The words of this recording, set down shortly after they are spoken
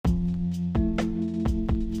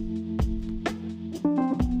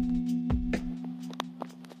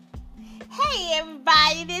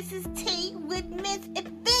everybody, this is T with Miss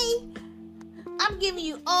B. I'm giving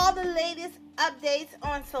you all the latest updates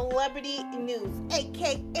on celebrity news,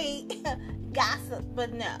 aka gossip,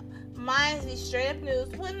 but no, mine is straight up news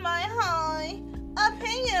with my high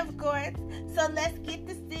opinion, of course. So let's get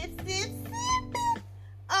the sip.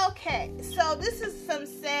 Okay, so this is some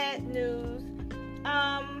sad news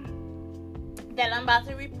that I'm about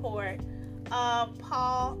to report.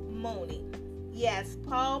 Paul Mooney. Yes,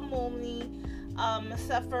 Paul Mooney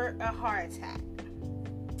suffered a heart attack.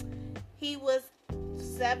 He was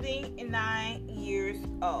 79 years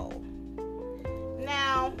old.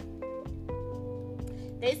 Now,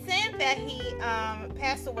 they said that he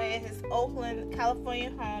passed away at his Oakland,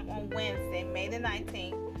 California home on Wednesday, May the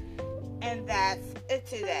 19th, and that's it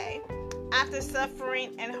today, after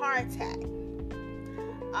suffering a heart attack.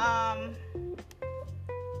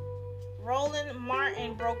 Roland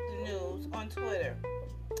Martin broke the news on Twitter,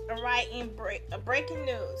 writing breaking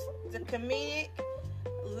news. The comedic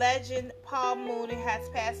legend Paul Mooney has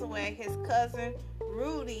passed away. His cousin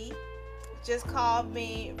Rudy just called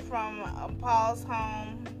me from Paul's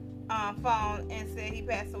home phone and said he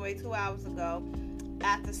passed away 2 hours ago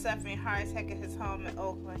after suffering a heart attack at his home in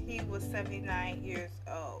Oakland. He was 79 years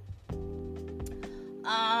old.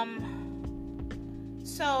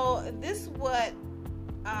 So this is what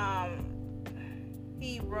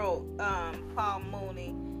he wrote, Paul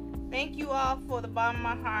Mooney. Thank you all for the bottom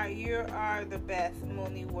of my heart. You are the best,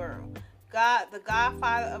 Mooney World. God, the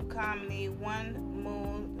godfather of comedy, one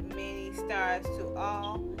moon, many stars to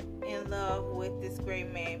all in love with this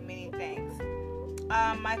great man. Many thanks.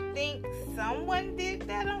 I think someone did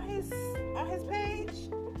that on his page.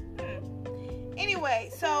 Anyway,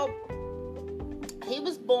 so he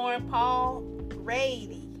was born Paul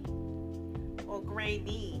Grady, or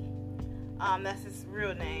Grady. That's his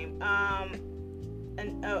real name.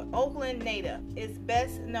 An Oakland native, is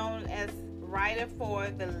best known as writer for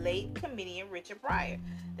the late comedian Richard Pryor.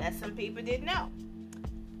 That some people didn't know.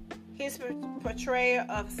 His portrayal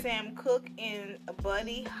of Sam Cooke in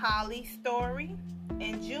Buddy Holly Story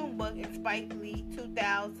and Junebug in Spike Lee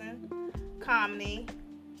 2000 comedy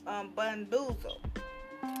Bamboozle.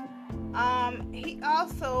 He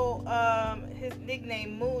also his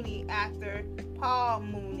nickname Mooney after Paul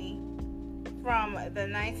Mooney from the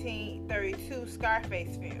 1932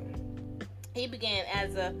 Scarface film. He began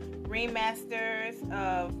as a ringmaster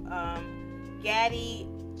of Gaddy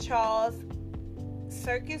Charles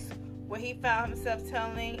Circus, where he found himself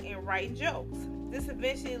telling and writing jokes. This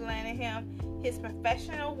eventually landed him his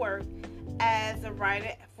professional work as a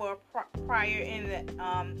writer for Pryor in the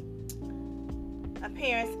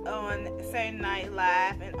appearance on Saturday Night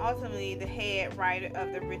Live, and ultimately the head writer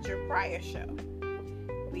of the Richard Pryor Show.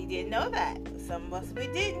 We didn't know that. Some of us we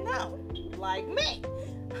didn't know, like me.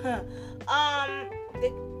 The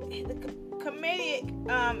comedic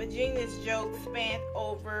genius jokes spanned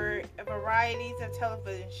over varieties of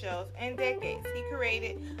television shows and decades. He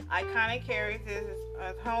created iconic characters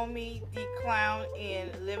as Homie the Clown in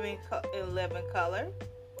Living Color,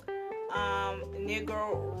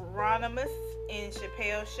 Negronomus in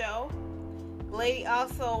Chappelle's Show. Glady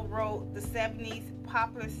also wrote the 70s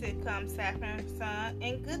popular sitcom Saffron Son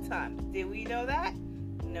and Good Times. Did we know that?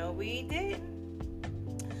 No, we didn't.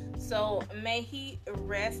 So may he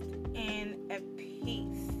rest in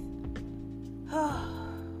peace. Oh,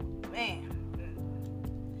 man.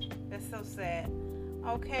 That's so sad.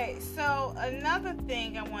 Okay, so another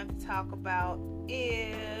thing I want to talk about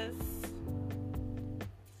is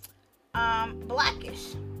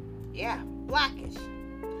Blackish. Yeah, Blackish.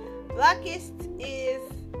 Blackish is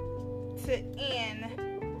to end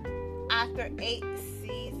after 8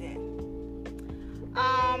 seasons.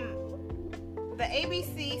 The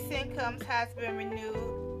ABC sitcoms has been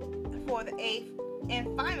renewed for the 8th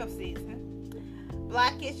and final season.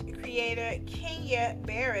 Blackish creator Kenya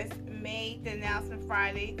Barris made the announcement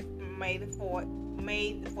Friday, May the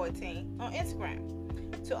 14th on Instagram.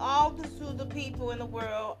 To all the people in the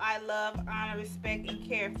world I love, honor, respect, and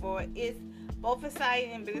care for, it's both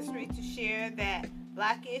exciting and bittersweet to share that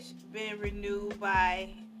Blackish been renewed by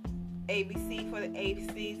ABC for the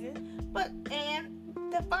 8th season, and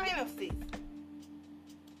the final season.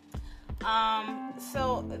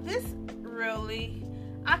 So this really,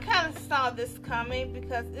 I kind of saw this coming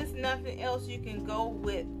because there's nothing else you can go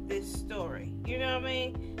with this story. You know what I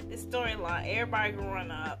mean? This storyline, everybody can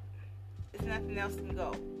run up. There's nothing else can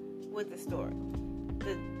go with the story.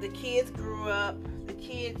 The kids grew up. The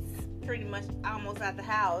kids pretty much almost out the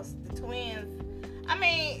house. The twins. I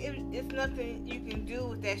mean, it's nothing you can do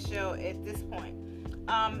with that show at this point.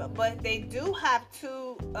 But they do have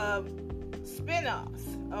 2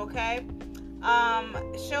 spin-offs, okay?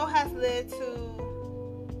 Show has led to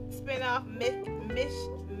spin-off Mixish,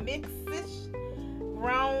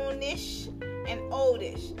 Grownish, and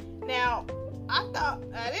Oldish. Now, I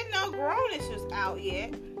didn't know Grownish was out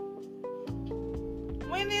yet.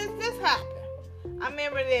 When did this happen? I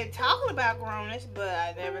remember they talking about Grownish, but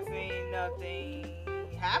I never seen nothing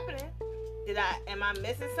happening. Am I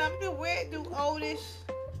missing something? Where do Oldish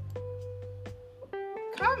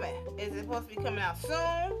coming? Is it supposed to be coming out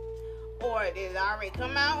soon? Or did it already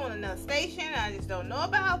come out on another station I just don't know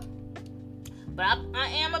about? But I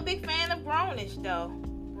am a big fan of Grownish, though.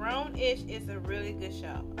 Grownish is a really good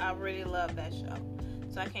show. I really love that show.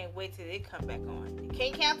 So I can't wait till it come back on. You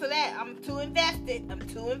can't cancel that. I'm too invested.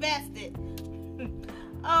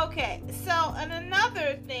 Okay, so and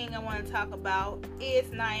another thing I want to talk about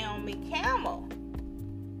is Naomi Campbell.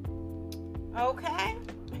 Okay,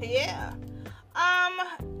 yeah.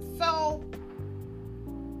 So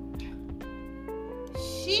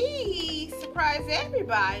she surprised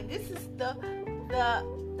everybody. This is the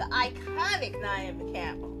iconic Naomi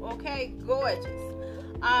Campbell. Okay, gorgeous.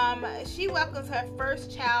 She welcomes her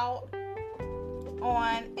first child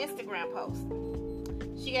on Instagram post.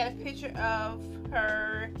 She got a picture of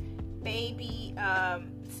her baby,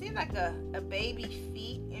 seemed like a baby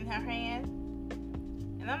feet in her hand.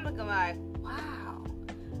 And I'm looking like, wow.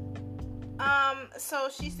 So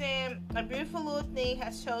she said, a beautiful little thing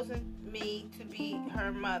has chosen me to be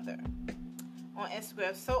her mother on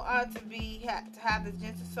Instagram. So honored to have this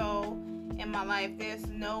gentle soul in my life. There's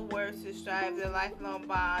no words to describe the lifelong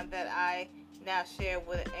bond that I now share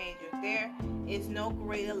with an angel. There is no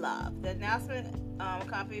greater love. The announcement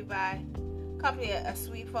accompanied a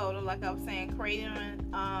sweet photo, like I was saying,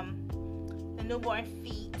 cradling the newborn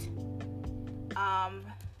feet.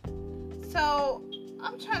 So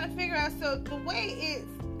I'm trying to figure out. So the way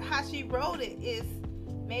how she wrote it is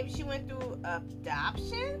maybe she went through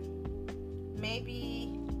adoption,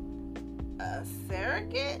 maybe a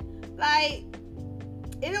surrogate. Like,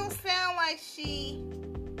 it don't sound like she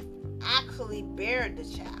actually buried the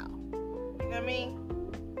child. You know what I mean?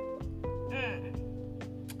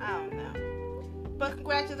 I don't know. But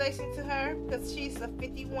congratulations to her, because she's a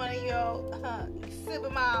 51-year-old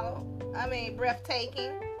supermodel. I mean,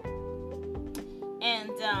 breathtaking.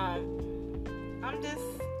 And I'm just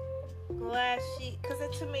glad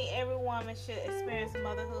because to me, every woman should experience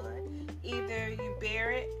motherhood. Either you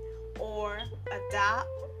bear it, or adopt,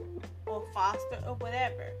 or foster, or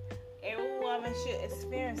whatever. Every woman should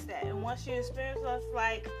experience that. And once you experience it, it's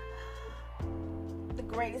like the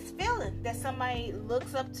greatest feeling that somebody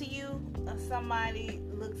looks up to you, or somebody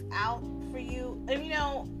looks out for you, and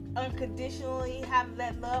unconditionally have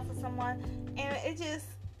that love for someone. And it's just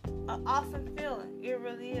an awesome feeling. It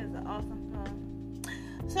really is an awesome feeling.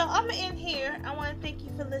 So I'm going to end here. I want to thank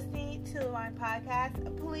you for listening to my podcast.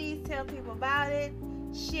 Please tell people about it.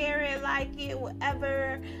 Share it, like it,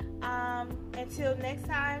 whatever. Until next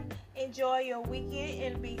time, enjoy your weekend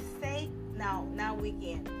and be safe. No, not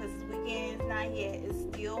weekend, because weekend is not yet. It's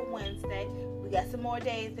still Wednesday. We got some more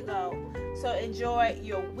days to go. So enjoy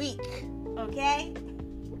your week, okay?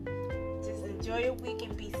 Just enjoy your week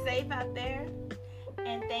and be safe out there.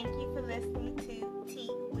 And thank you for listening to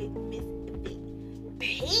Tea with Miss V.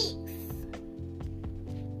 Peace.